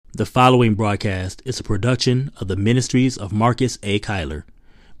The following broadcast is a production of the Ministries of Marcus A. Kyler.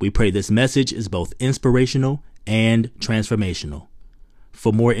 We pray this message is both inspirational and transformational.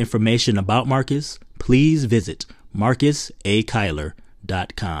 For more information about Marcus, please visit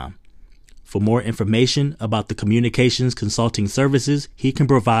marcusakyler.com. For more information about the communications consulting services he can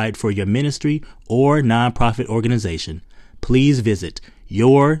provide for your ministry or nonprofit organization, please visit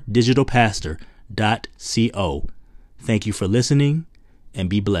yourdigitalpastor.co. Thank you for listening and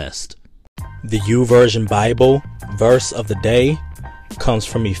be blessed. The YouVersion Bible verse of the day comes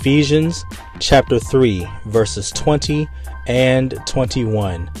from Ephesians chapter 3, verses 20 and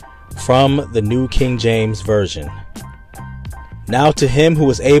 21 from the New King James Version. Now to him who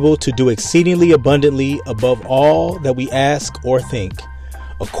is able to do exceedingly abundantly above all that we ask or think,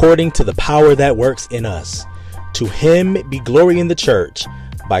 according to the power that works in us, to him be glory in the church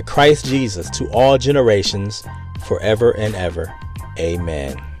by Christ Jesus to all generations, forever and ever.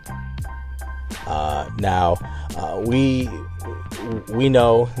 Amen. We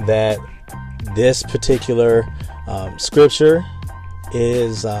know that this particular scripture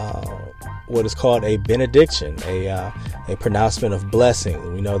is what is called a benediction, a pronouncement of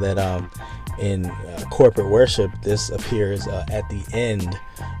blessing. We know that in corporate worship, this appears at the end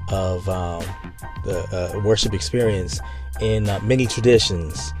of the worship experience in many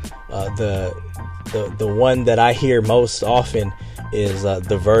traditions. The one that I hear most often is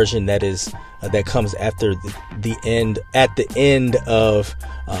the version that comes after the end of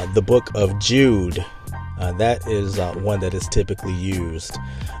the book of Jude. That is one that is typically used.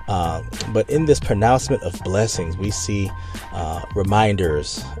 But in this pronouncement of blessings, we see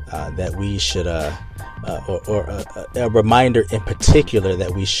reminders that we should, or a reminder in particular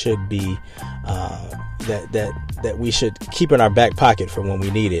that we should be, that we should keep in our back pocket for when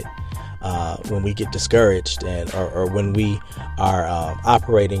we need it. When we get discouraged or when we are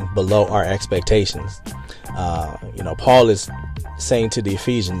operating below our expectations. Paul is saying to the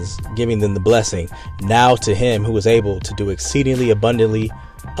Ephesians, giving them the blessing, now to him who is able to do exceedingly abundantly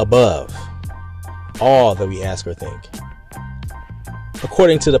above all that we ask or think,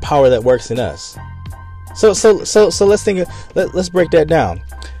 according to the power that works in us. So let's break that down.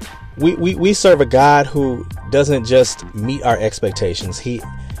 We serve a God who doesn't just meet our expectations. He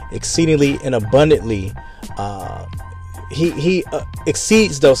exceedingly and abundantly, he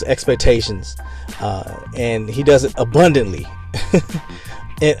exceeds those expectations, and he does it abundantly,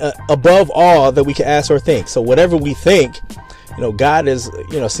 and above all that we can ask or think. So whatever we think, God is,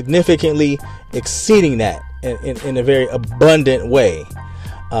 significantly exceeding that in a very abundant way,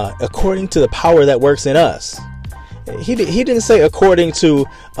 according to the power that works in us. He didn't say according to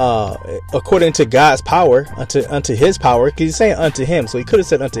God's power, unto his power, because he's saying unto him, so he could have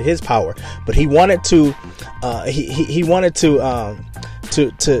said unto his power, but he wanted to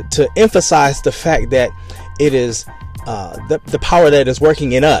to emphasize the fact that it is the power that is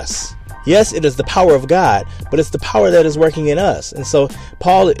working in us. Yes, it is the power of God, but it's the power that is working in us. And so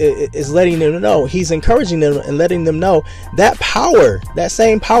Paul is letting them know, he's encouraging them and letting them know that power, that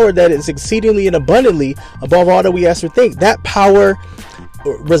same power that is exceedingly and abundantly above all that we ask or think, that power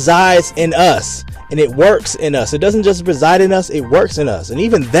resides in us and it works in us. It doesn't just reside in us, it works in us. And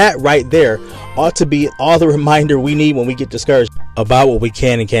even that right there ought to be all the reminder we need when we get discouraged about what we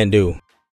can and can't do.